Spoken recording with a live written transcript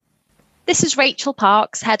This is Rachel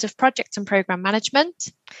Parks, Head of Project and Programme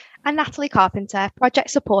Management. And Natalie Carpenter,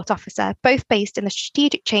 Project Support Officer, both based in the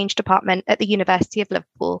Strategic Change Department at the University of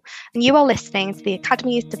Liverpool. And you are listening to the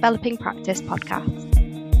Academy's Developing Practice podcast.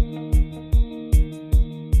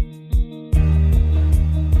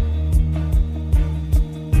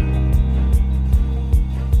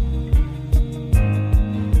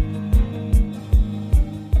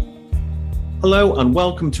 Hello and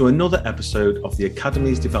welcome to another episode of the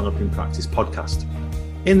Academy's Developing Practice podcast.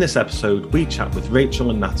 In this episode, we chat with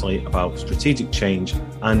Rachel and Natalie about strategic change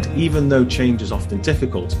and, even though change is often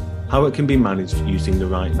difficult, how it can be managed using the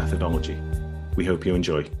right methodology. We hope you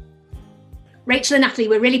enjoy. Rachel and Natalie,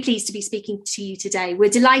 we're really pleased to be speaking to you today.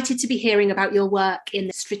 We're delighted to be hearing about your work in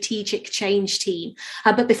the strategic change team.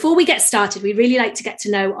 But before we get started, we really like to get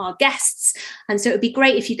to know our guests. And so it would be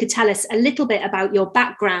great if you could tell us a little bit about your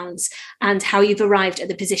backgrounds and how you've arrived at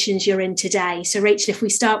the positions you're in today. So Rachel, if we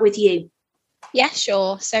start with you. Yeah,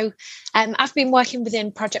 sure. So I've been working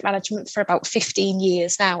within project management for about 15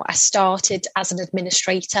 years now. I started as an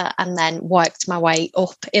administrator and then worked my way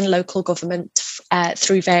up in local government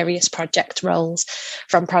through various project roles,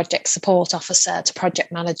 from project support officer to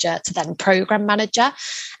project manager to then programme manager.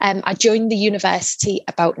 I joined the university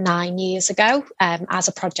about 9 years ago as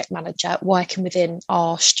a project manager, working within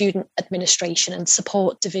our student administration and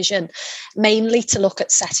support division, mainly to look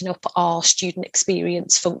at setting up our student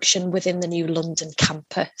experience function within the new London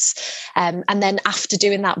campus. And then after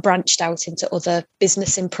doing that, branched out into other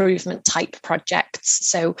business improvement type projects.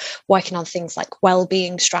 So working on things like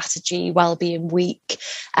wellbeing strategy, wellbeing week,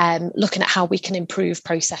 looking at how we can improve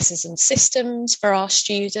processes and systems for our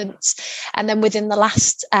students. And then within the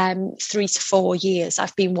last 3 to 4 years,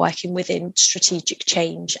 I've been working within strategic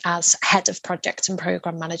change as head of project and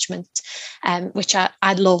programme management, which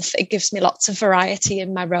I love. It gives me lots of variety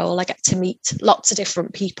in my role. I get to meet lots of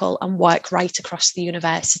different people and work right across the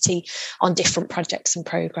university on different projects and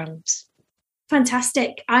programmes.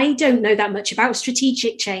 Fantastic. I don't know that much about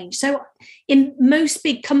strategic change. So in most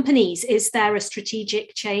big companies, is there a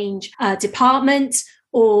strategic change department,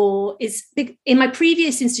 or in my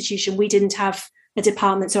previous institution, we didn't have a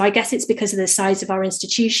department. So I guess it's because of the size of our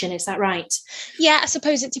institution. Is that right? Yeah, I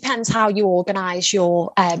suppose it depends how you organise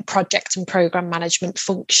your project and programme management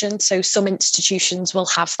function. So some institutions will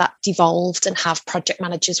have that devolved and have project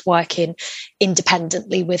managers working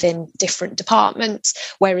independently within different departments,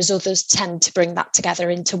 whereas others tend to bring that together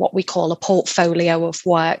into what we call a portfolio of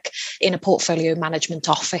work in a portfolio management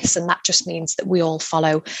office. And that just means that we all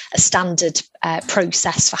follow a standard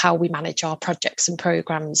process for how we manage our projects and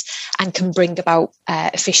programmes and can bring about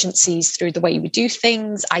efficiencies through the way we do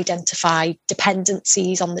things, identify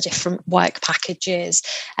dependencies on the different work packages,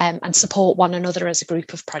 and support one another as a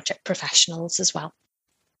group of project professionals as well.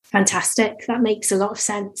 Fantastic. That makes a lot of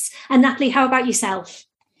sense. And Natalie, how about yourself?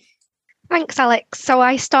 Thanks, Alex. So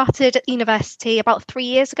I started at the university about 3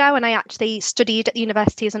 years ago, and I actually studied at the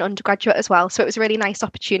university as an undergraduate as well. So it was a really nice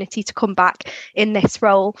opportunity to come back in this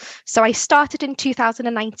role. So I started in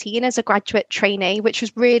 2019 as a graduate trainee, which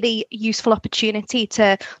was really useful opportunity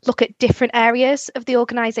to look at different areas of the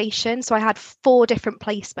organisation. So I had 4 different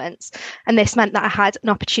placements, and this meant that I had an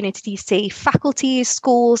opportunity to see faculties,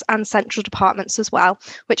 schools and central departments as well,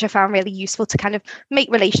 which I found really useful to kind of make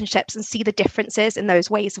relationships and see the differences in those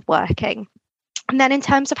ways of working. And then in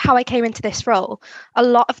terms of how I came into this role, a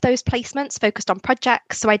lot of those placements focused on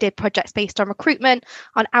projects. So I did projects based on recruitment,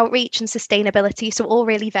 on outreach and sustainability. So all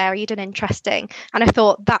really varied and interesting. And I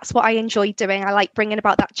thought that's what I enjoyed doing. I like bringing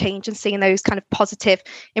about that change and seeing those kind of positive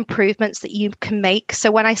improvements that you can make.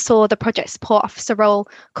 So when I saw the project support officer role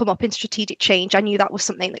come up in strategic change, I knew that was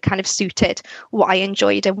something that kind of suited what I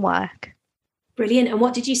enjoyed in work. Brilliant. And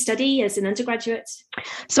what did you study as an undergraduate?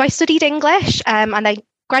 So I studied English and I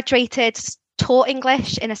graduated, taught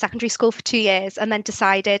English in a secondary school for 2 years, and then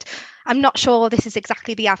decided I'm not sure this is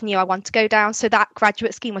exactly the avenue I want to go down. So that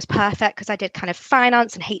graduate scheme was perfect because I did kind of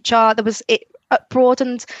finance and HR. It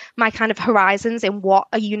broadened my kind of horizons in what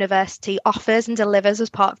a university offers and delivers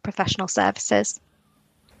as part of professional services.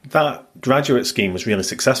 That graduate scheme was really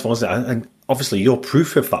successful, isn't it? And obviously you're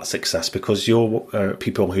proof of that success because you're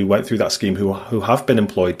people who went through that scheme who have been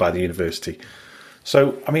employed by the university.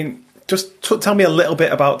 So, I mean, just tell me a little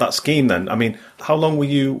bit about that scheme then. I mean, how long were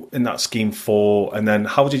you in that scheme for? And then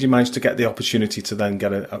how did you manage to get the opportunity to then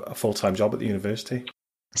get a full-time job at the university?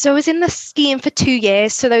 So I was in the scheme for 2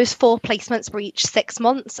 years. So those 4 placements were each 6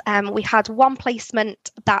 months. We had 1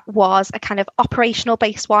 placement that was a kind of operational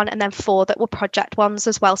based one, and then 4 that were project ones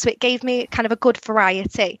as well. So it gave me kind of a good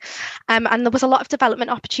variety. And there was a lot of development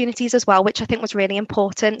opportunities as well, which I think was really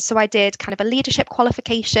important. So I did kind of a leadership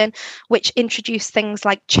qualification, which introduced things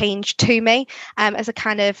like change to me as a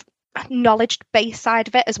kind of knowledge based side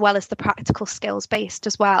of it, as well as the practical skills based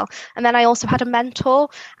as well. And then I also had a mentor,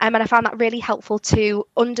 and I found that really helpful to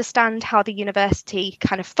understand how the university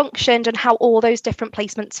kind of functioned and how all those different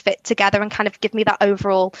placements fit together, and kind of give me that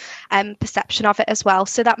overall perception of it as well.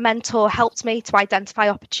 So that mentor helped me to identify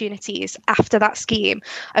opportunities after that scheme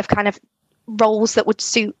of kind of roles that would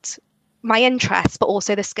suit my interests, but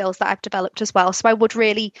also the skills that I've developed as well. So I would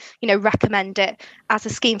really, recommend it as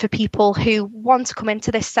a scheme for people who want to come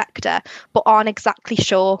into this sector, but aren't exactly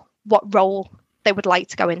sure what role they would like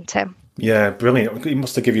to go into. Yeah, brilliant. It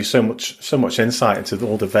must have given you so much insight into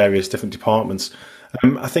all the various different departments.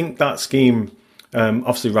 I think that scheme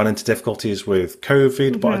obviously ran into difficulties with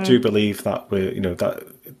COVID, but I do believe that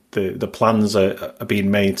that the plans are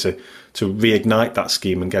being made to reignite that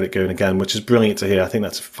scheme and get it going again, which is brilliant to hear. I think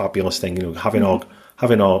that's a fabulous thing.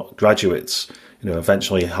 Having our graduates,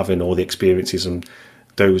 eventually having all the experiences and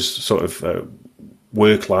those sort of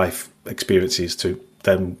work life experiences to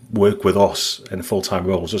then work with us in a full-time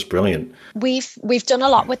role is just brilliant. We've done a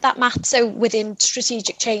lot with that, Matt. So within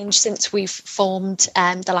strategic change, since we've formed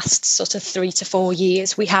the last sort of 3 to 4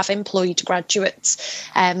 years, we have employed graduates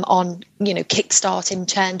on kickstart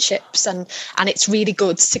internships, and it's really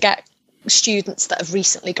good to get students that have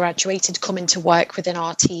recently graduated come into work within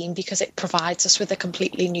our team, because it provides us with a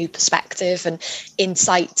completely new perspective and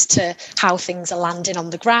insight to how things are landing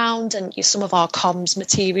on the ground. And some of our comms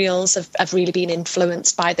materials have really been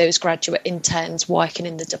influenced by those graduate interns working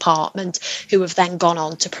in the department, who have then gone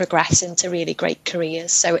on to progress into really great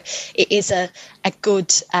careers. So it is a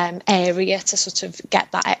good area to sort of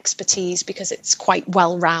get that expertise, because it's quite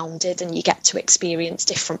well rounded and you get to experience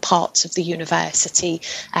different parts of the university,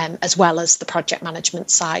 as well as the project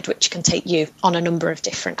management side, which can take you on a number of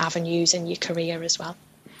different avenues in your career as well.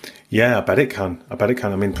 Yeah, I bet it can.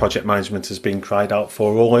 I mean, project management has been cried out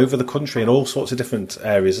for all over the country in all sorts of different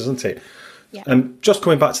areas, isn't it? Yeah. And just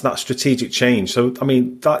coming back to that strategic change. So, I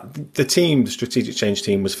mean, the strategic change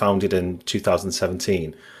team was founded in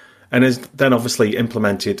 2017 and has then obviously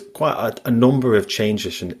implemented quite a number of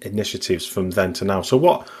changes and initiatives from then to now. So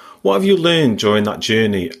what have you learned during that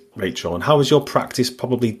journey, Rachel, and how is your practice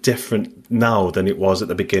probably different now than it was at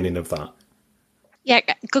the beginning of that? Yeah,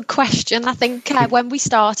 good question. I think when we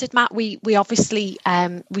started, Matt, we obviously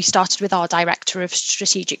we started with our Director of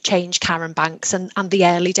Strategic Change, Karen Banks, and the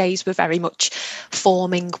early days were very much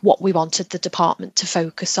forming what we wanted the department to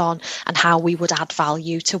focus on and how we would add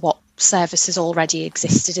value to what services already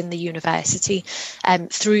existed in the university.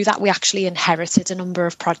 Through that, we actually inherited a number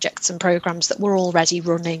of projects and programmes that were already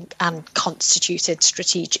running and constituted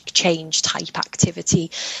strategic change type activity,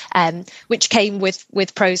 which came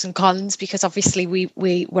with pros and cons, because obviously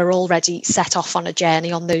we were already set off on a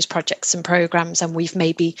journey on those projects and programmes, and we've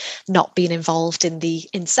maybe not been involved in the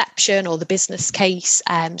inception or the business case.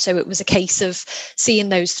 So it was a case of seeing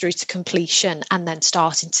those through to completion and then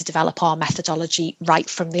starting to develop our methodology right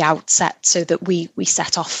from the outset, so that we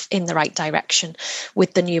set off in the right direction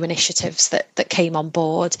with the new initiatives that came on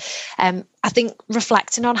board. I think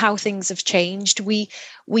reflecting on how things have changed, we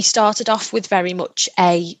started off with very much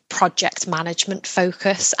a project management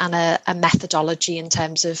focus and a methodology in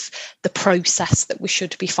terms of the process that we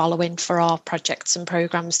should be following for our projects and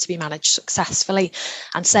programmes to be managed successfully.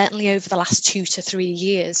 And certainly over the last 2 to 3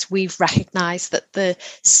 years, we've recognised that the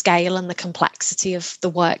scale and the complexity of the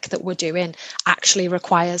work that we're doing actually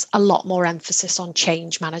requires a lot more emphasis on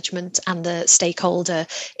change management and the stakeholder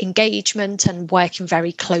engagement, and working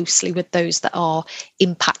very closely with those that are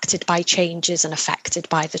impacted by changes and affected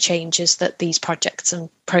by the changes that these projects and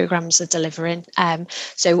programmes are delivering.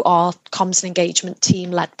 So our comms and engagement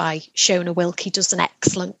team, led by Shona Wilkie, does an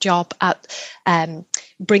excellent job at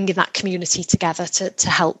bringing that community together to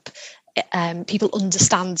help people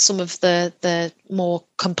understand some of the more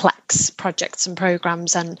complex projects and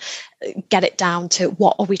programmes and get it down to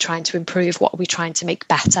what are we trying to improve, what are we trying to make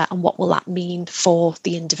better, and what will that mean for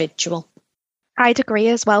the individual. I'd agree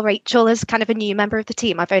as well, Rachel. As kind of a new member of the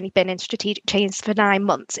team, I've only been in strategic change for 9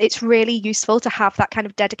 months. It's really useful to have that kind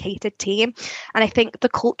of dedicated team. And I think the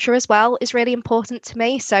culture as well is really important to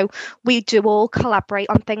me. So we do all collaborate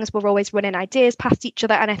on things. We're always running ideas past each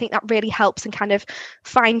other. And I think that really helps in kind of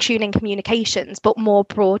fine-tuning communications, but more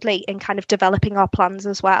broadly in kind of developing our plans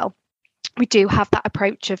as well. We do have that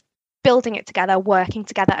approach of building it together, working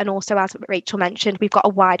together. And also, as Rachel mentioned, we've got a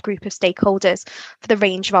wide group of stakeholders for the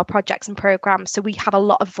range of our projects and programmes. So we have a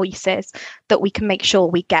lot of voices that we can make sure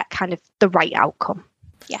we get kind of the right outcome.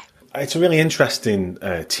 Yeah. It's a really interesting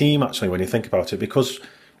team, actually, when you think about it, because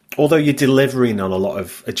although you're delivering on a lot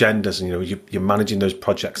of agendas and, you're managing those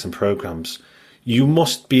projects and programmes, you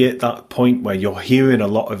must be at that point where you're hearing a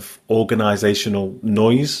lot of organisational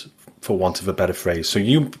noise, for want of a better phrase. So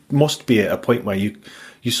you must be at a point where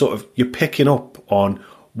you're picking up on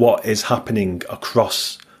what is happening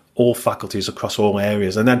across all faculties, across all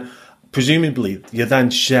areas. And then presumably you're then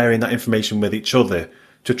sharing that information with each other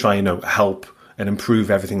to try, help and improve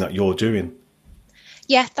everything that you're doing.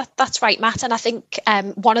 Yeah, that's right, Matt. And I think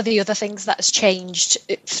one of the other things that has changed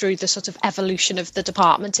through the sort of evolution of the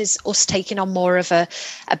department is us taking on more of a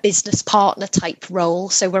business partner type role.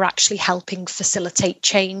 So we're actually helping facilitate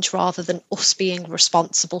change rather than us being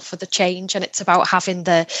responsible for the change. And it's about having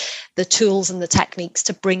the tools and the techniques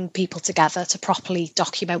to bring people together to properly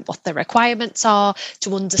document what the requirements are,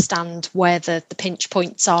 to understand where the pinch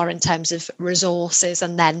points are in terms of resources,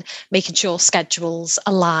 and then making sure schedules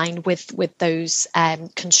align with those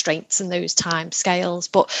constraints and those time scales,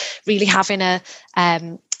 but really having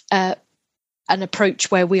an approach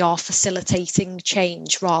where we are facilitating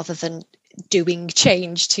change rather than doing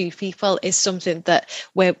change to people is something that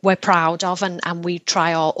we're proud of, and we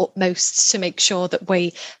try our utmost to make sure that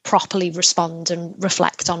we properly respond and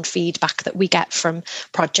reflect on feedback that we get from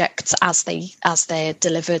projects as they're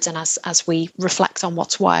delivered, and as we reflect on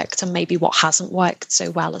what's worked and maybe what hasn't worked so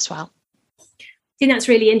well as well. I think that's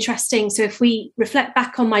really interesting. So if we reflect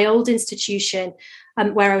back on my old institution,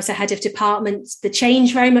 where I was a head of department, the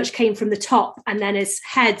change very much came from the top. And then as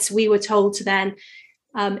heads, we were told to then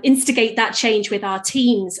instigate that change with our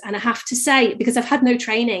teams. And I have to say, because I've had no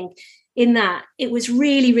training in that, it was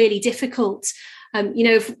really, really difficult. I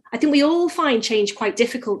think we all find change quite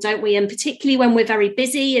difficult, don't we? And particularly when we're very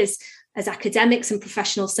busy as academics and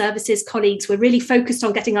professional services colleagues, we're really focused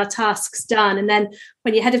on getting our tasks done. And then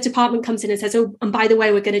when your head of department comes in and says, oh, and by the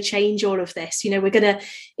way, we're going to change all of this, we're going to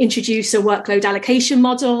introduce a workload allocation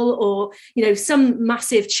model or, some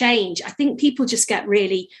massive change, I think people just get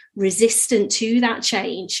really resistant to that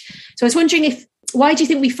change. So I was wondering why do you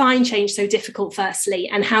think we find change so difficult, firstly,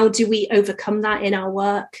 and how do we overcome that in our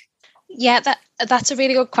work? Yeah, that's a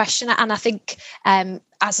really good question. And I think,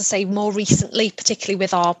 as I say, more recently, particularly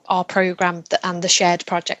with our programme and the shared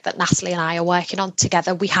project that Natalie and I are working on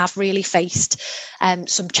together, we have really faced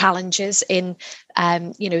some challenges in,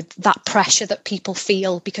 that pressure that people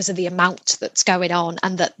feel because of the amount that's going on,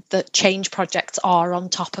 and that the change projects are on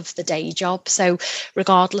top of the day job. So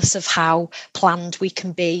regardless of how planned we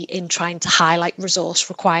can be in trying to highlight resource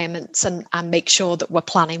requirements and make sure that we're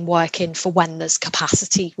planning work in for when there's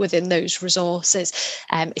capacity within those resources,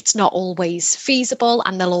 it's not always feasible,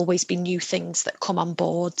 and there'll always be new things that come on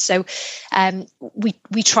board. So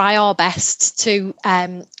we try our best to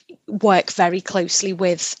work very closely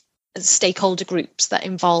with stakeholder groups that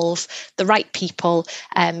involve the right people.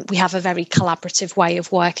 We have a very collaborative way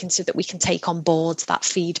of working so that we can take on board that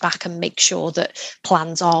feedback and make sure that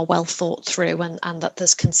plans are well thought through, and that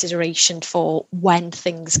there's consideration for when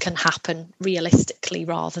things can happen realistically,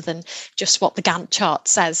 rather than just what the Gantt chart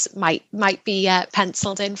says might be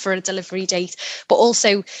penciled in for a delivery date. But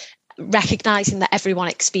also recognising that everyone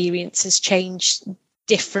experiences change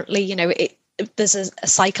differently. There's a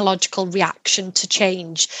psychological reaction to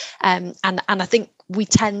change, and I think we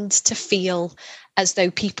tend to feel as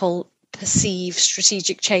though people perceive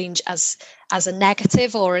strategic change as a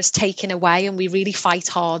negative or as taken away, and we really fight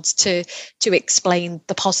hard to explain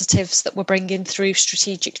the positives that we're bringing through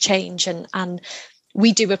strategic change, and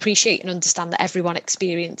we do appreciate and understand that everyone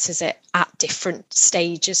experiences it at different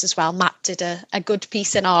stages as well. Matt did a good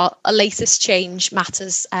piece in our latest Change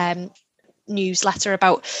Matters newsletter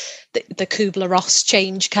about the Kubler-Ross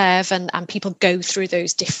change curve, and people go through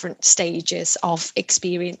those different stages of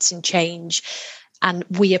experiencing change, and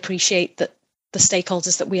we appreciate that the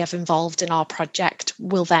stakeholders that we have involved in our project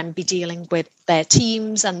will then be dealing with their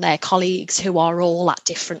teams and their colleagues who are all at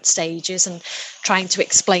different stages, and trying to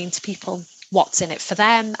explain to people what's in it for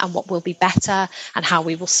them and what will be better and how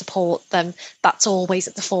we will support them. That's always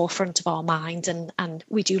at the forefront of our mind, and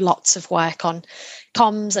we do lots of work on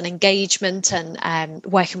comms and engagement and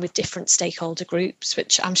working with different stakeholder groups,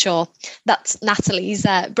 which I'm sure that's Natalie's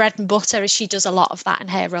bread and butter, as she does a lot of that in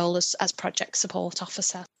her role as project support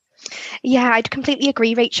officer. Yeah, I'd completely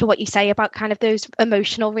agree, Rachel, what you say about kind of those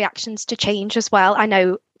emotional reactions to change as well. I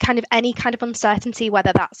know kind of any kind of uncertainty,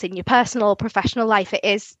 whether that's in your personal or professional life, it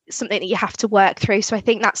is something that you have to work through. So I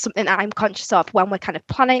think that's something that I'm conscious of when we're kind of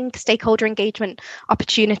planning stakeholder engagement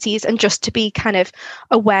opportunities, and just to be kind of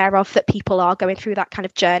aware of that people are going through that kind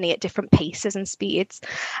of journey at different paces and speeds.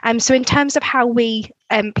 So in terms of how we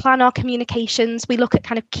plan our communications, we look at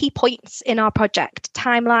kind of key points in our project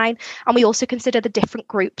timeline, and we also consider the different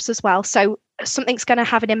groups as well. So something's going to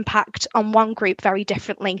have an impact on one group very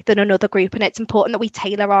differently than another group, and it's important that we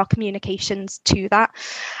tailor our communications to that.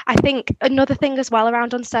 I think another thing as well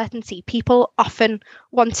around uncertainty, people often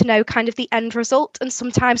want to know kind of the end result, and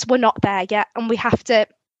sometimes we're not there yet, and we have to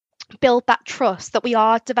build that trust that we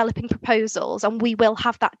are developing proposals and we will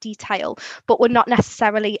have that detail, but we're not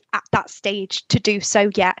necessarily at that stage to do so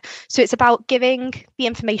yet. So it's about giving the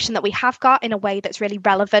information that we have got in a way that's really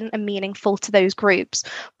relevant and meaningful to those groups,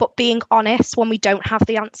 but being honest when we don't have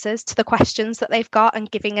the answers to the questions that they've got, and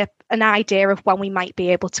giving an idea of when we might be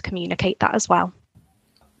able to communicate that as well.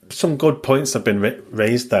 Some good points have been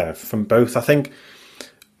raised there from both. I think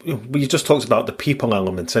we just talked about the people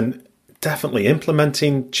element, and definitely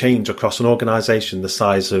implementing change across an organisation the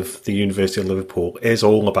size of the University of Liverpool is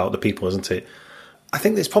all about the people, isn't it? I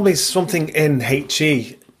think there's probably something in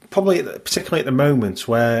HE, probably particularly at the moment,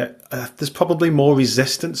 where there's probably more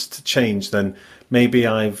resistance to change than maybe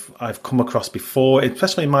I've come across before,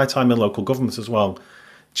 especially in my time in local government as well.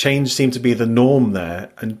 Change seemed to be the norm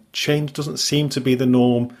there, and change doesn't seem to be the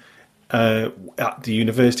norm at the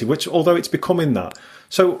university, which, although it's becoming that.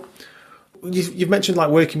 So you've mentioned like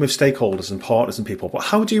working with stakeholders and partners and people, but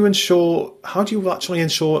how do you actually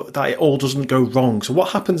ensure that it all doesn't go wrong? So what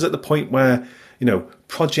happens at the point where,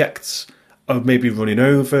 projects are maybe running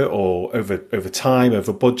over or over time,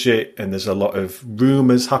 over budget, and there's a lot of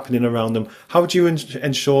rumours happening around them? How do you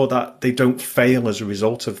ensure that they don't fail as a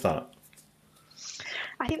result of that?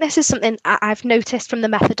 I think this is something I've noticed from the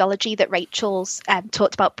methodology that Rachel's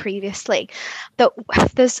talked about previously, that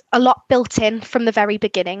there's a lot built in from the very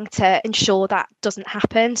beginning to ensure that doesn't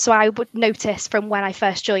happen. So I would notice from when I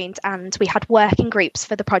first joined and we had working groups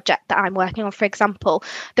for the project that I'm working on, for example,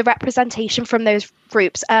 the representation from those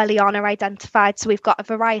groups early on are identified. So we've got a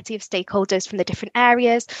variety of stakeholders from the different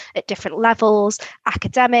areas at different levels,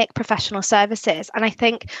 academic, professional services. And I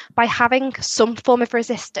think by having some form of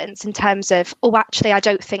resistance in terms of, actually, I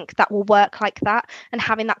don't think that will work like that, and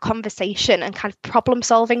having that conversation and kind of problem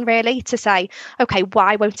solving really to say, okay,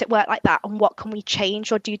 why won't it work like that, and what can we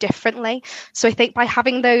change or do differently? So I think by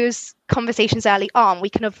having those conversations early on, we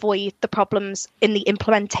can avoid the problems in the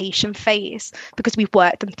implementation phase because we've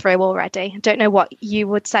worked them through already. I don't know what you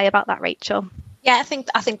would say about that, Rachel. Yeah, I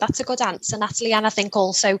think that's a good answer, Natalie. And I think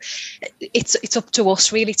also it's up to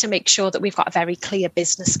us really to make sure that we've got a very clear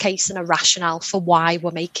business case and a rationale for why we're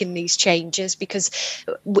making these changes, because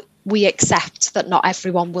we accept that not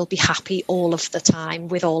everyone will be happy all of the time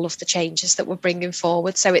with all of the changes that we're bringing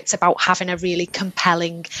forward. So it's about having a really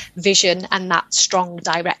compelling vision and that strong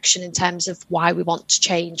direction in terms of why we want to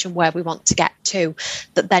change and where we want to get to,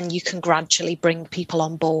 that then you can gradually bring people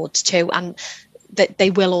on board to. And that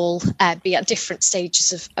they will all be at different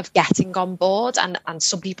stages of getting on board, and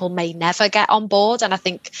some people may never get on board. And I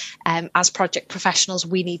think as project professionals,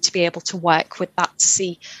 we need to be able to work with that to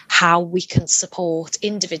see how we can support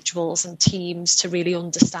individuals and teams to really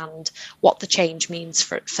understand what the change means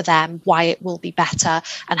for them, why it will be better,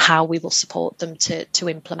 and how we will support them to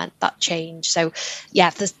implement that change. So yeah,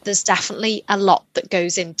 there's definitely a lot that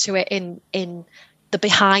goes into it in the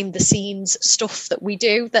behind the scenes stuff that we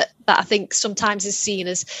do that I think sometimes is seen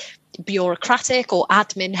as bureaucratic or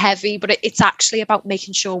admin heavy, but it's actually about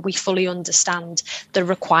making sure we fully understand the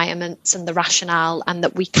requirements and the rationale, and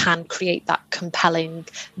that we can create that compelling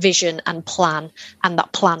vision and plan, and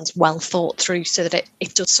that plan's well thought through so that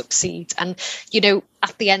it does succeed. And,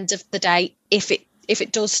 at the end of the day, if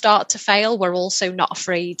it does start to fail, we're also not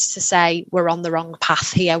afraid to say we're on the wrong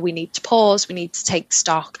path here. We need to pause, we need to take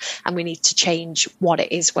stock, and we need to change what it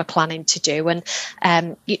is we're planning to do.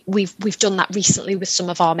 And we've done that recently with some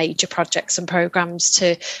of our major projects and programmes,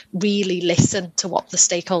 to really listen to what the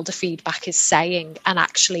stakeholder feedback is saying and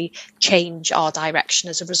actually change our direction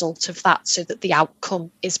as a result of that, so that the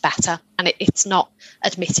outcome is better. And it's not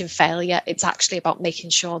admitting failure, it's actually about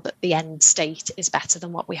making sure that the end state is better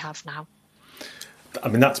than what we have now. I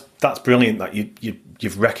mean, that's brilliant that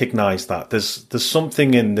you've recognised that. There's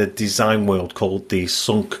something in the design world called the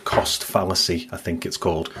sunk cost fallacy, I think it's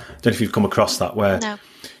called. I don't know if you've come across that, where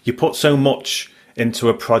you put so much into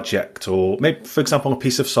a project, or maybe, for example, a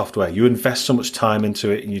piece of software, you invest so much time into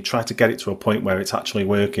it and you try to get it to a point where it's actually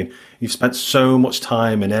working. You've spent so much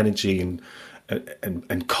time and energy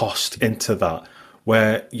and cost into that.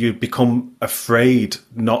 where you become afraid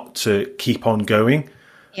not to keep on going.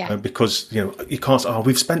 Yeah. Because, you can't say,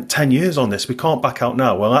 we've spent 10 years on this, we can't back out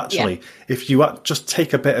now. Well, actually, if you just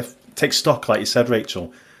take stock, like you said,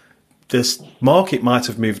 Rachel, this market might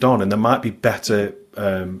have moved on and there might be better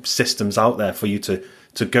systems out there for you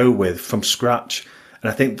to go with from scratch. And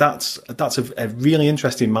I think that's a really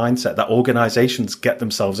interesting mindset that organizations get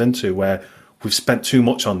themselves into, where we've spent too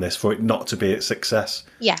much on this for it not to be a success.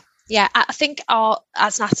 Yeah, I think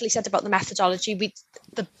as Natalie said about the methodology,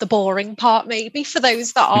 the boring part maybe for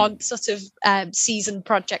those that aren't sort of seasoned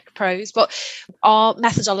project pros, but our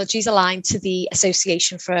methodology is aligned to the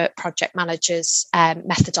Association for Project Managers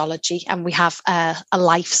methodology, and we have a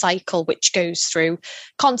life cycle which goes through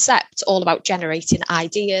concept, all about generating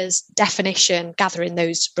ideas, definition, gathering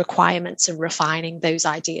those requirements and refining those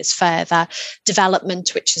ideas further,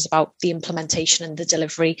 development, which is about the implementation and the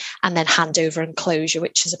delivery, and then handover and closure,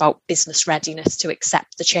 which is about business readiness to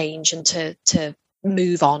accept the change and to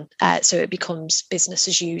move on, so it becomes business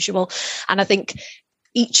as usual. And I think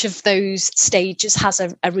each of those stages has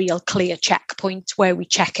a real clear checkpoint where we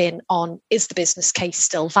check in on, is the business case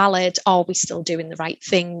still valid? Are we still doing the right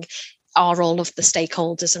thing? Are all of the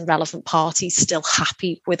stakeholders and relevant parties still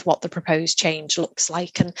happy with what the proposed change looks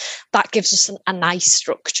like? And that gives us a nice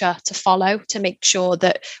structure to follow to make sure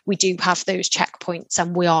that we do have those checkpoints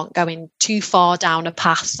and we aren't going too far down a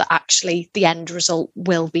path that actually the end result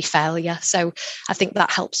will be failure. So I think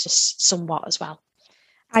that helps us somewhat as well.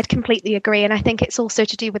 I'd completely agree. And I think it's also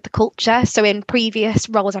to do with the culture. So in previous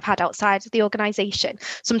roles I've had outside of the organisation,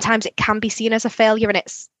 sometimes it can be seen as a failure, and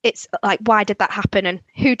it's like, why did that happen and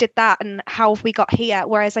who did that and how have we got here?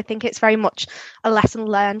 Whereas I think it's very much a lesson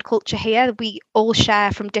learned culture here. We all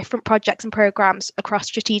share from different projects and programmes across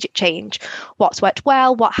strategic change, what's worked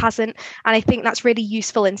well, what hasn't. And I think that's really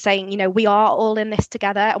useful in saying, we are all in this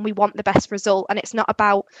together and we want the best result. And it's not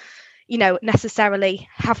about necessarily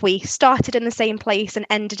have we started in the same place and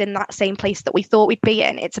ended in that same place that we thought we'd be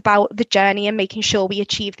in. It's about the journey and making sure we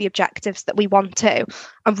achieve the objectives that we want to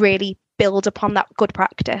and really build upon that good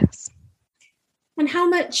practice. And how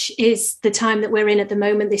much is the time that we're in at the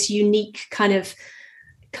moment, this unique kind of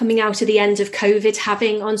coming out of the end of COVID,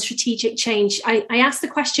 having on strategic change? I asked the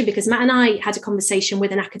question because Matt and I had a conversation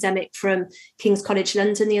with an academic from King's College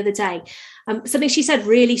London the other day. Something she said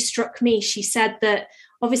really struck me. She said that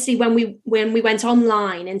obviously when we went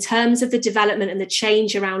online, in terms of the development and the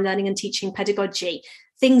change around learning and teaching pedagogy,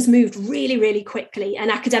 things moved really, really quickly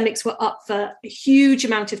and academics were up for a huge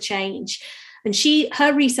amount of change. And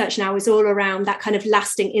her research now is all around that kind of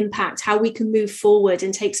lasting impact, how we can move forward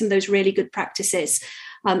and take some of those really good practices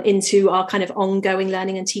into our kind of ongoing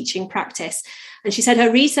learning and teaching practice. And she said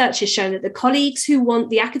her research has shown that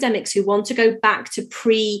the academics who want to go back to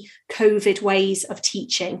pre-COVID ways of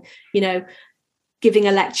teaching, giving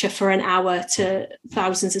a lecture for an hour to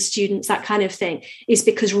thousands of students, that kind of thing, is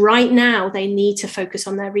because right now they need to focus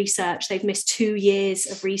on their research. They've missed 2 years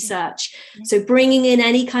of research. So bringing in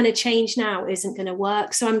any kind of change now isn't going to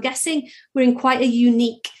work. So I'm guessing we're in quite a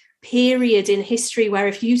unique period in history where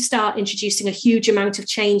if you start introducing a huge amount of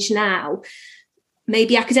change now,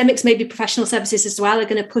 maybe academics, maybe professional services as well are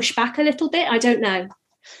going to push back a little bit. I don't know.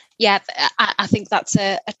 Yeah, I think that's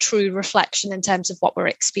a true reflection in terms of what we're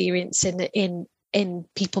experiencing in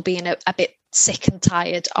people being a bit sick and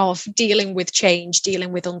tired of dealing with change,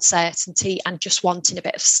 dealing with uncertainty, and just wanting a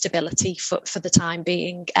bit of stability for the time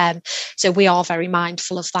being. So we are very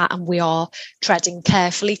mindful of that, and we are treading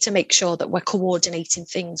carefully to make sure that we're coordinating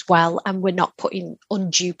things well and we're not putting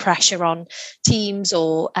undue pressure on teams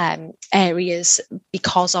or areas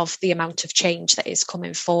because of the amount of change that is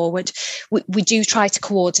coming forward. We do try to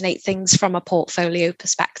coordinate things from a portfolio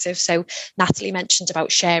perspective. So Natalie mentioned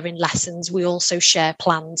about sharing lessons. We also share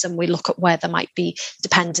plans, and we look at where there might be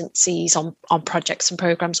dependencies on projects and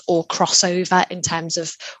programs or crossover in terms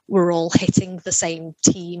of we're all hitting the same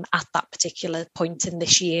team at that particular point in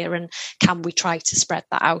this year, and can we try to spread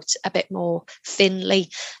that out a bit more thinly.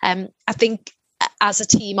 I think as a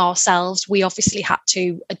team ourselves, we obviously had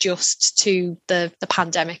to adjust to the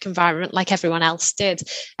pandemic environment like everyone else did,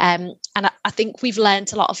 and I think we've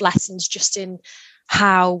learned a lot of lessons just in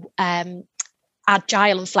how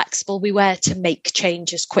agile and flexible we were to make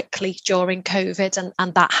changes quickly during COVID,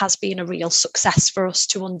 and that has been a real success for us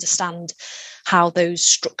to understand how those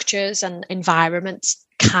structures and environments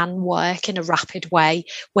can work in a rapid way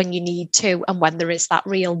when you need to, and when there is that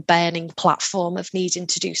real burning platform of needing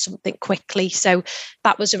to do something quickly. So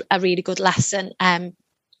that was a really good lesson. I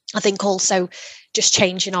think also just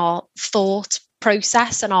changing our thought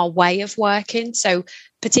process and our way of working. So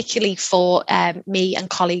particularly for me and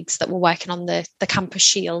colleagues that were working on the Campus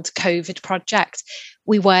Shield COVID project,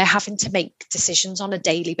 we were having to make decisions on a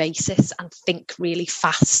daily basis and think really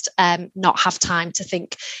fast, not have time to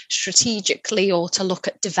think strategically or to look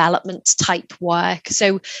at development type work.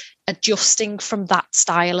 So adjusting from that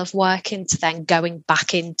style of working to then going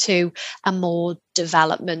back into a more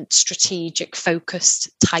development, strategic, focused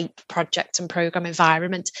type project and program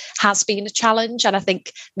environment has been a challenge. And I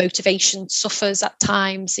think motivation suffers at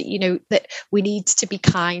times. You know, that we need to be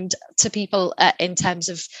kind to people in terms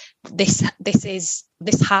of this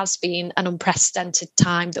has been an unprecedented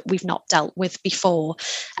time that we've not dealt with before.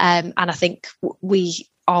 And I think we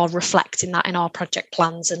are reflecting that in our project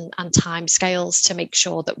plans and timescales to make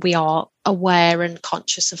sure that we are aware and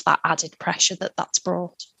conscious of that added pressure that's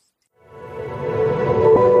brought.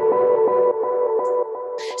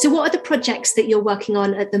 So what are the projects that you're working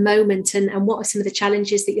on at the moment, and what are some of the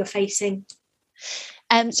challenges that you're facing?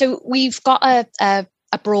 So we've got a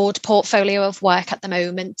broad portfolio of work at the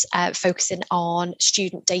moment, focusing on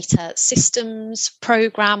student data systems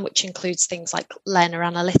program, which includes things like learner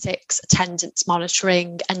analytics, attendance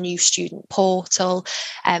monitoring, a new student portal.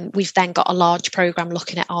 We've then got a large program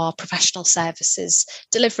looking at our professional services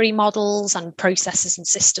delivery models and processes and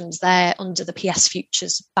systems there under the PS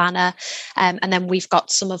Futures banner. And then we've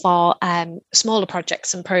got some of our smaller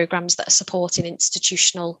projects and programs that are supporting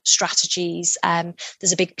institutional strategies.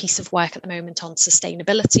 There's a big piece of work at the moment on sustainability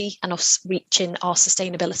and us reaching our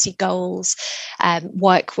sustainability goals,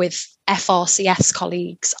 work with FRCS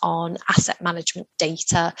colleagues on asset management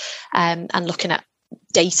data, and looking at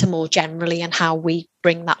data more generally and how we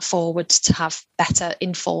bring that forward to have better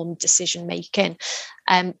informed decision making.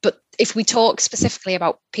 But if we talk specifically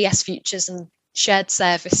about PS Futures and shared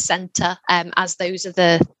service centre, as those are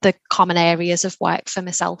the common areas of work for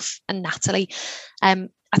myself and Natalie,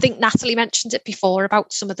 I think Natalie mentioned it before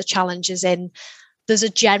about some of the challenges there's a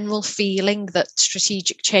general feeling that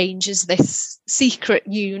strategic change is this secret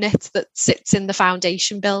unit that sits in the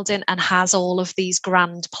foundation building and has all of these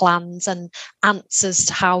grand plans and answers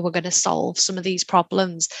to how we're going to solve some of these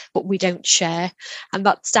problems, but we don't share. And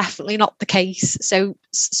that's definitely not the case. So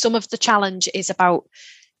some of the challenge is about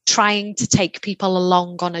trying to take people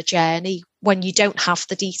along on a journey when you don't have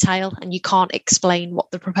the detail and you can't explain what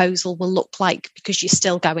the proposal will look like because you're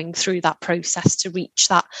still going through that process to reach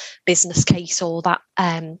that business case or that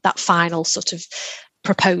final sort of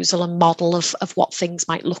proposal and model of what things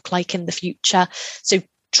might look like in the future. So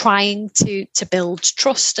trying to build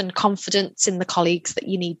trust and confidence in the colleagues that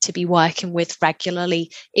you need to be working with regularly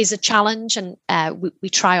is a challenge, and we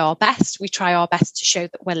try our best. We try our best to show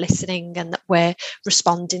that we're listening and that we're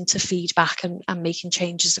responding to feedback and making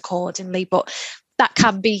changes accordingly. But that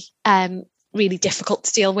can be really difficult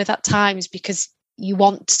to deal with at times because you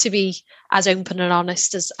want to be as open and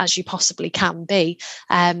honest as you possibly can be.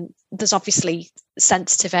 There's obviously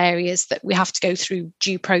sensitive areas that we have to go through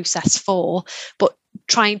due process for, but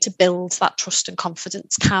trying to build that trust and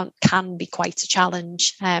confidence can be quite a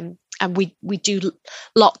challenge. And we do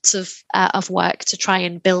lots of work to try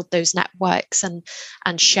and build those networks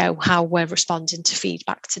and show how we're responding to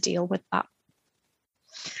feedback to deal with that.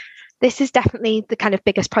 This is definitely the kind of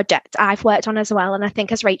biggest project I've worked on as well. And I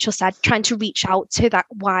think, as Rachel said, trying to reach out to that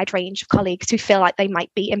wide range of colleagues who feel like they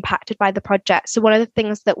might be impacted by the project. So one of the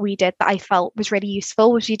things that we did that I felt was really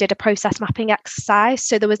useful was we did a process mapping exercise.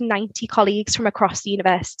 So there was 90 colleagues from across the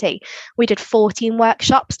university. We did 14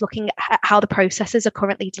 workshops looking at how the processes are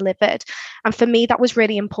currently delivered. And for me, that was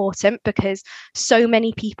really important because so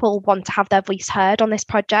many people want to have their voice heard on this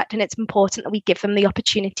project. And it's important that we give them the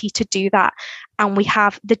opportunity to do that. And we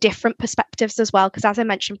have the different perspectives as well, because as I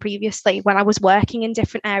mentioned previously, when I was working in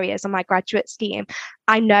different areas on my graduate scheme,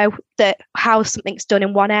 I know that how something's done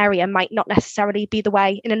in one area might not necessarily be the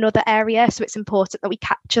way in another area. So it's important that we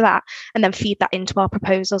capture that and then feed that into our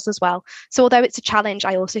proposals as well. So although it's a challenge,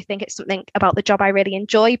 I also think it's something about the job I really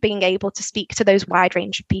enjoy, being able to speak to those wide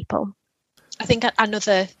range of people. I think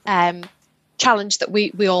another challenge that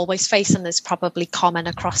we always face, and is probably common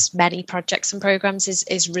across many projects and programs,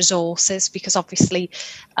 is resources, because obviously,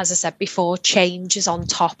 as I said before, change is on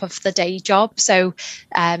top of the day job. So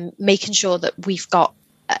making sure that we've got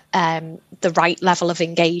the right level of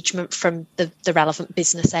engagement from the relevant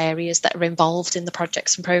business areas that are involved in the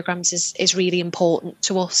projects and programs is really important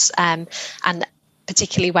to us, and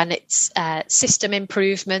particularly when it's system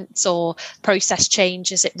improvements or process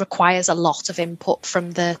changes, it requires a lot of input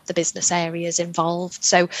from the business areas involved.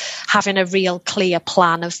 So having a real clear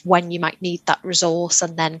plan of when you might need that resource,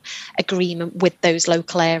 and then agreement with those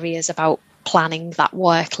local areas about planning that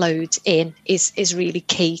workload in is really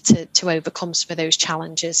key to overcome some of those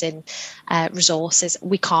challenges in resources.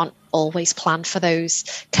 We can't always plan for those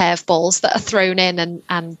curveballs that are thrown in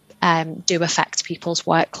and do affect people's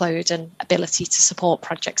workload and ability to support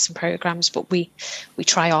projects and programs, but we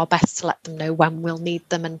try our best to let them know when we'll need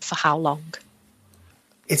them and for how long.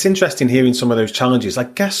 It's interesting hearing some of those challenges. I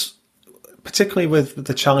guess particularly with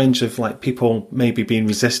the challenge of like people maybe being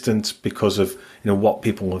resistant because of what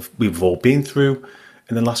we've all been through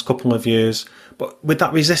in the last couple of years. But with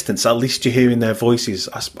that resistance, at least you're hearing their voices.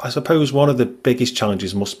 I suppose one of the biggest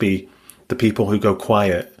challenges must be the people who go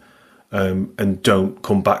quiet and don't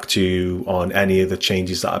come back to you on any of the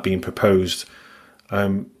changes that are being proposed.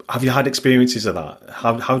 Have you had experiences of that?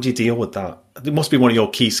 How do you deal with that? It must be one of your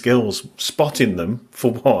key skills, spotting them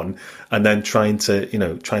for one, and then trying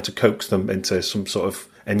to coax them into some sort of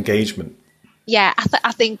engagement. Yeah,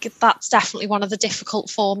 I think that's definitely one of the difficult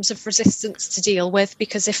forms of resistance to deal with,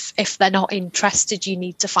 because if they're not interested, you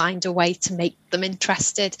need to find a way to make them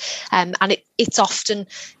interested. And it's often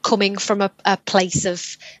coming from a place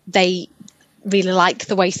of they really like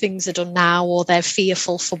the way things are done now, or they're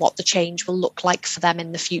fearful for what the change will look like for them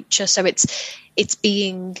in the future. So it's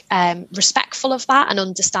being respectful of that and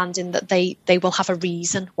understanding that they will have a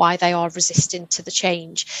reason why they are resisting to the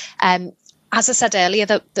change. As I said earlier,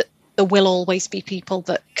 that there will always be people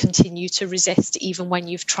that continue to resist, even when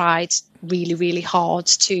you've tried really, really hard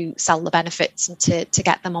to sell the benefits and to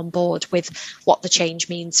get them on board with what the change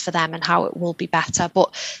means for them and how it will be better.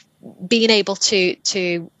 But being able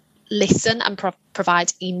to listen and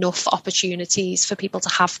provide enough opportunities for people to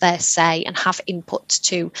have their say and have input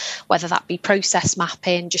to, whether that be process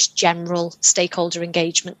mapping, just general stakeholder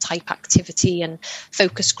engagement type activity and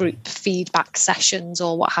focus group feedback sessions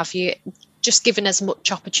or what have you. Just giving as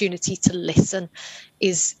much opportunity to listen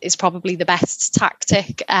is probably the best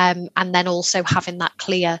tactic. And then also having that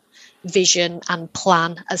clear vision and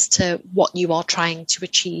plan as to what you are trying to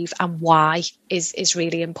achieve and why is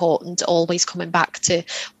really important. Always coming back to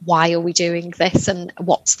why are we doing this and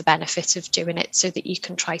what's the benefit of doing it, so that you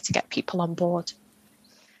can try to get people on board.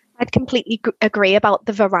 I'd completely agree about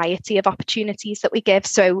the variety of opportunities that we give.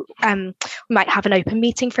 So we might have an open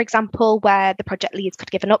meeting, for example, where the project leads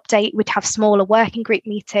could give an update. We'd have smaller working group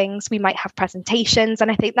meetings. We might have presentations.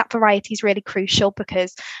 And I think that variety is really crucial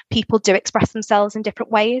because people do express themselves in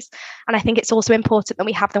different ways. And I think it's also important that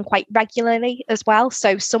we have them quite regularly as well.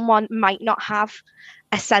 So someone might not have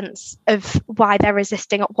a sense of why they're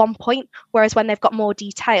resisting at one point, whereas when they've got more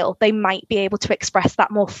detail, they might be able to express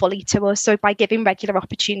that more fully to us. So by giving regular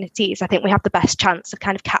opportunities, I think we have the best chance of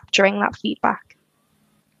kind of capturing that feedback.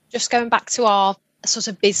 Just going back to our sort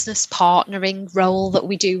of business partnering role that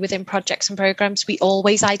we do within projects and programs, we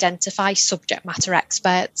always identify subject matter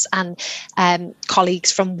experts and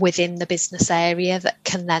colleagues from within the business area that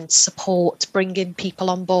can then support bringing people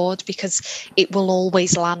on board, because it will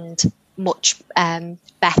always land much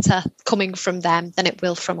better coming from them than it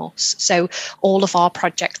will from us. So all of our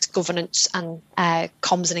project governance and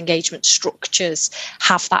comms and engagement structures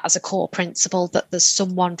have that as a core principle, that there's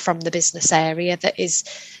someone from the business area that is,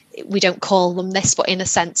 we don't call them this, but in a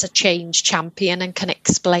sense a change champion, and can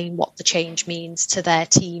explain what the change means to their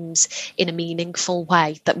teams in a meaningful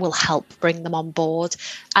way that will help bring them on board.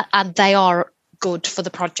 And they are good for the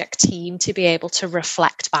project team to be able to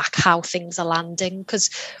reflect back how things are landing,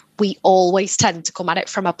 because we always tend to come at it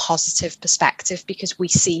from a positive perspective, because we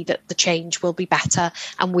see that the change will be better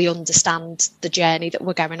and we understand the journey that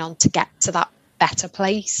we're going on to get to that better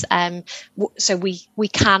place. So we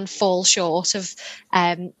can fall short of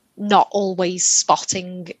not always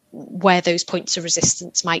spotting where those points of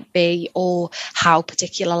resistance might be, or how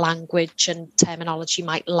particular language and terminology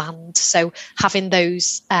might land. So having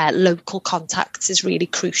those local contacts is really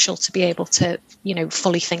crucial to be able to,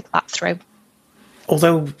 fully think that through.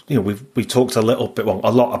 Although, we talked a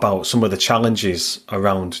lot about some of the challenges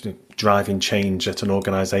around driving change at an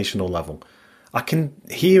organisational level. I can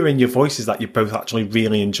hear in your voices that you both actually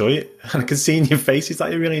really enjoy it, and I can see in your faces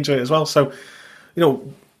that you really enjoy it as well. So,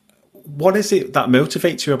 what is it that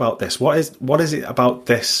motivates you about this? What is it about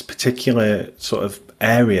this particular sort of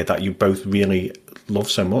area that you both really love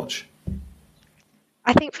so much?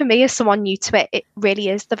 I think for me, as someone new to it, it really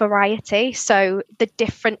is the variety. So the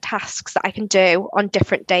different tasks that I can do on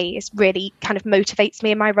different days really kind of motivates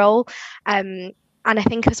me in my role. And I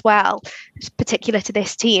think as well, particular to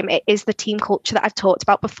this team, it is the team culture that I've talked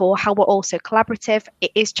about before, how we're also collaborative.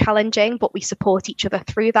 It is challenging, but we support each other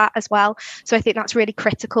through that as well. So I think that's really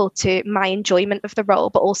critical to my enjoyment of the role,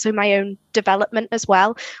 but also my own development as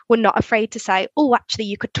well. We're not afraid to say, oh, actually,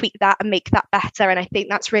 you could tweak that and make that better. And I think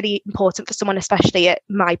that's really important for someone, especially at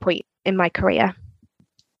my point in my career.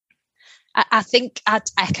 I think I'd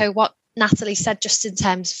echo what Natalie said, just in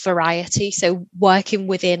terms of variety. So working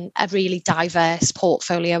within a really diverse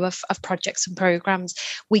portfolio of projects and programs,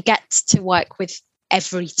 we get to work with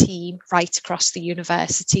every team right across the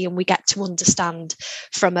university, and we get to understand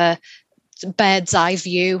from a bird's eye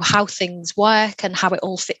view how things work and how it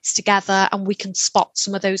all fits together, and we can spot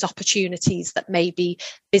some of those opportunities that maybe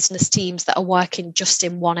business teams that are working just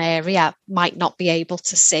in one area might not be able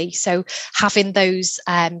to see. So having those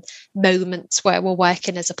moments where we're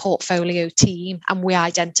working as a portfolio team and we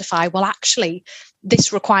identify, well, actually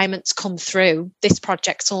this requirement's come through, this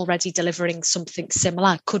project's already delivering something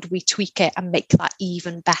similar, could we tweak it and make that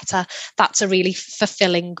even better? That's a really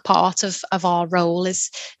fulfilling part of our role,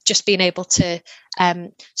 is just being able to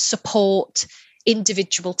support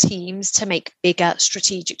individual teams to make bigger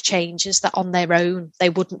strategic changes that on their own they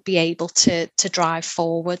wouldn't be able to drive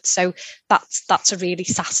forward. So that's a really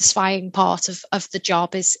satisfying part of the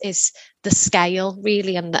job, is the scale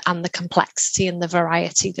really, and the complexity and the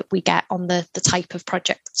variety that we get on the type of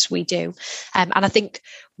projects we do. And I think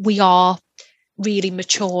we are really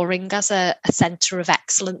maturing as a centre of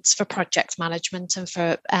excellence for project management and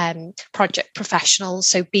for project professionals.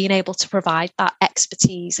 So being able to provide that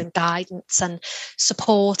expertise and guidance and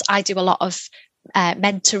support. I do a lot of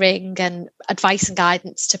mentoring and advice and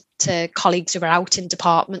guidance to colleagues who are out in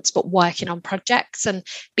departments but working on projects, and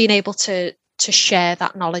being able to share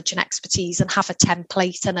that knowledge and expertise and have a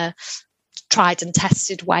template and a tried and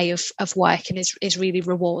tested way of working is really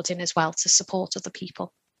rewarding as well, to support other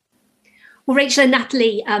people. Well, Rachel and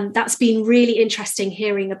Natalie, that's been really interesting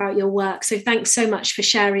hearing about your work. So thanks so much for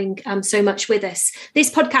sharing so much with us.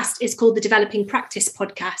 This podcast is called the Developing Practice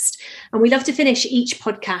Podcast, and we love to finish each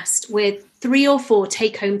podcast with 3 or 4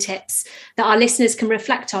 take-home tips that our listeners can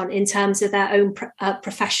reflect on in terms of their own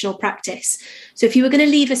professional practice. So if you were going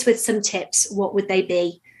to leave us with some tips, what would they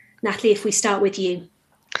be? Natalie, if we start with you.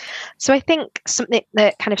 So I think something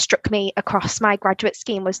that kind of struck me across my graduate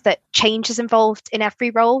scheme was that change is involved in every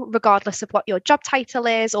role, regardless of what your job title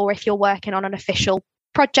is, or if you're working on an official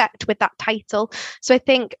project with that title. So I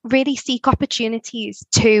think really seek opportunities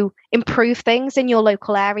to improve things in your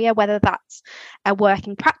local area, whether that's a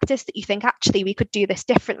working practice that you think, actually, we could do this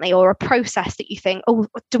differently, or a process that you think, oh,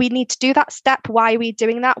 do we need to do that step? Why are we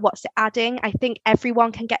doing that? What's it adding? I think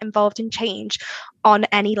everyone can get involved in change on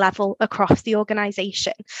any level across the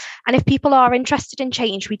organisation. And if people are interested in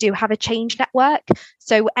change, we do have a change network.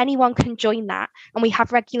 So anyone can join that. And we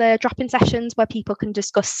have regular drop-in sessions where people can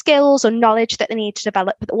discuss skills or knowledge that they need to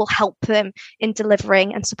develop that will help them in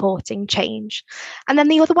delivering and supporting change. And then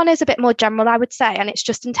the other one is a bit more general, I would say, and it's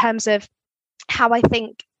just in terms of how I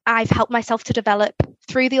think I've helped myself to develop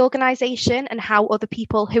through the organisation, and how other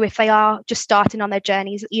people who, if they are just starting on their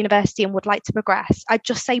journeys at university and would like to progress, I'd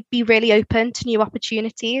just say be really open to new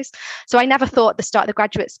opportunities. So I never thought at the start of the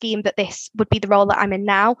graduate scheme that this would be the role that I'm in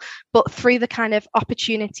now, but through the kind of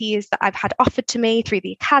opportunities that I've had offered to me through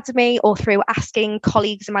the academy, or through asking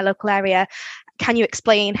colleagues in my local area, can you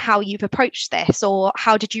explain how you've approached this, or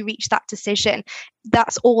how did you reach that decision?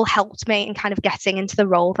 That's all helped me in kind of getting into the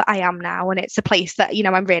role that I am now. And it's a place that, you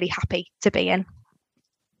know, I'm really happy to be in.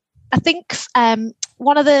 I think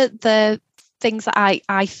one of the things that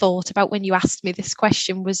I thought about when you asked me this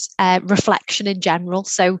question was reflection in general.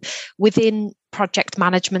 So within project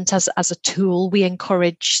management as a tool, we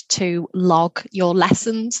encourage to log your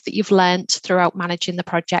lessons that you've learned throughout managing the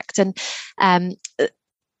project. And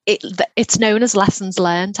it's known as lessons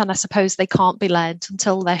learned, and I suppose they can't be learned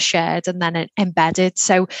until they're shared and then embedded.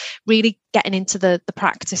 So really getting into the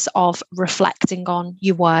practice of reflecting on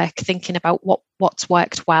your work, thinking about what's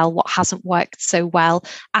worked well, what hasn't worked so well,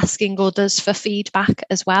 asking others for feedback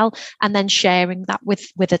as well, and then sharing that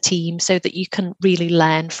with a team so that you can really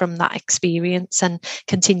learn from that experience and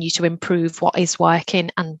continue to improve what is working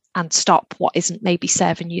and stop what isn't maybe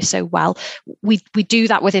serving you so well. We do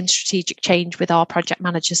that within strategic change with our project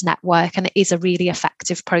managers network, and it is a really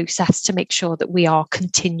effective process to make sure that we are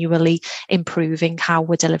continually improving how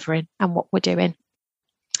we're delivering and what we're doing.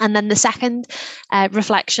 And then the second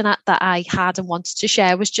reflection that I had and wanted to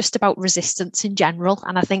share was just about resistance in general.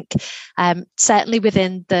 And I think certainly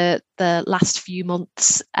within the last few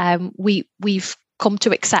months, we've come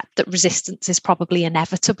to accept that resistance is probably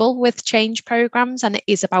inevitable with change programs, and it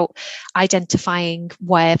is about identifying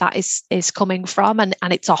where that is coming from, and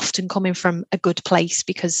it's often coming from a good place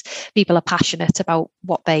because people are passionate about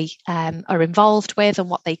what they are involved with and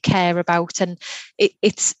what they care about, and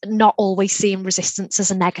it's not always seeing resistance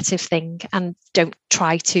as a negative thing, and don't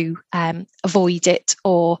try to avoid it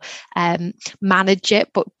or manage it,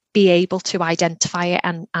 but be able to identify it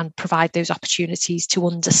and provide those opportunities to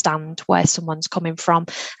understand where someone's coming from,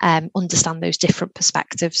 understand those different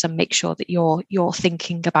perspectives, and make sure that you're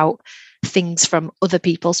thinking about things from other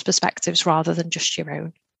people's perspectives rather than just your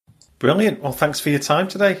own. Brilliant. Well, thanks for your time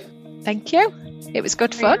today. Thank you. It was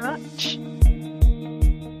good fun. Much.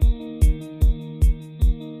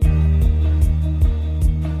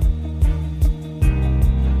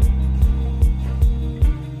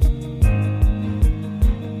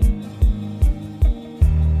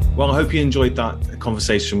 Well, I hope you enjoyed that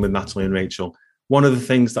conversation with Natalie and Rachel. One of the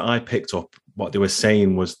things that I picked up, what they were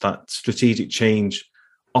saying, was that strategic change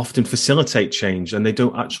often facilitate change, and they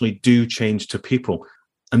don't actually do change to people.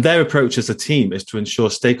 And their approach as a team is to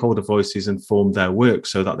ensure stakeholder voices inform their work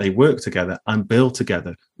so that they work together and build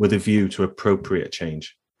together with a view to appropriate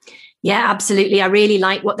change. Yeah, absolutely. I really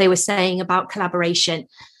like what they were saying about collaboration.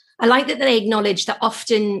 I like that they acknowledge that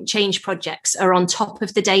often change projects are on top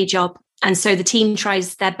of the day job. And so the team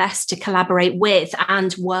tries their best to collaborate with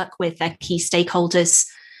and work with their key stakeholders.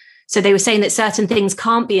 So they were saying that certain things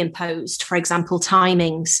can't be imposed, for example,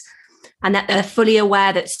 timings, and that they're fully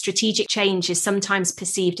aware that strategic change is sometimes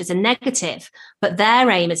perceived as a negative, but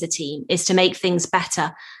their aim as a team is to make things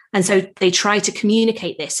better. And so they try to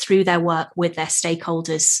communicate this through their work with their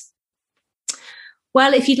stakeholders.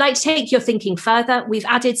 Well, if you'd like to take your thinking further, we've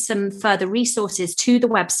added some further resources to the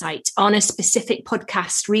website on a specific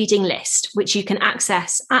podcast reading list, which you can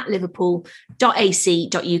access at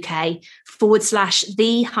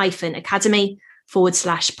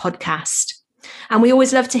liverpool.ac.uk/the-academy/podcast. And we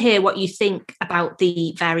always love to hear what you think about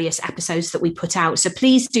the various episodes that we put out. So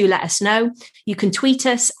please do let us know. You can tweet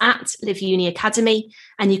us at LiveUniAcademy,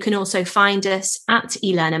 and you can also find us at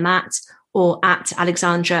eLearnerMatt or at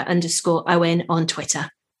Alexandra_Owen on Twitter.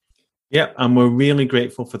 Yeah, and we're really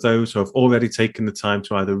grateful for those who have already taken the time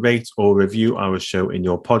to either rate or review our show in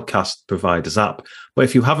your podcast provider's app. But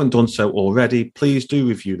if you haven't done so already, please do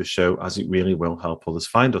review the show, as it really will help others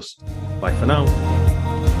find us. Bye for now.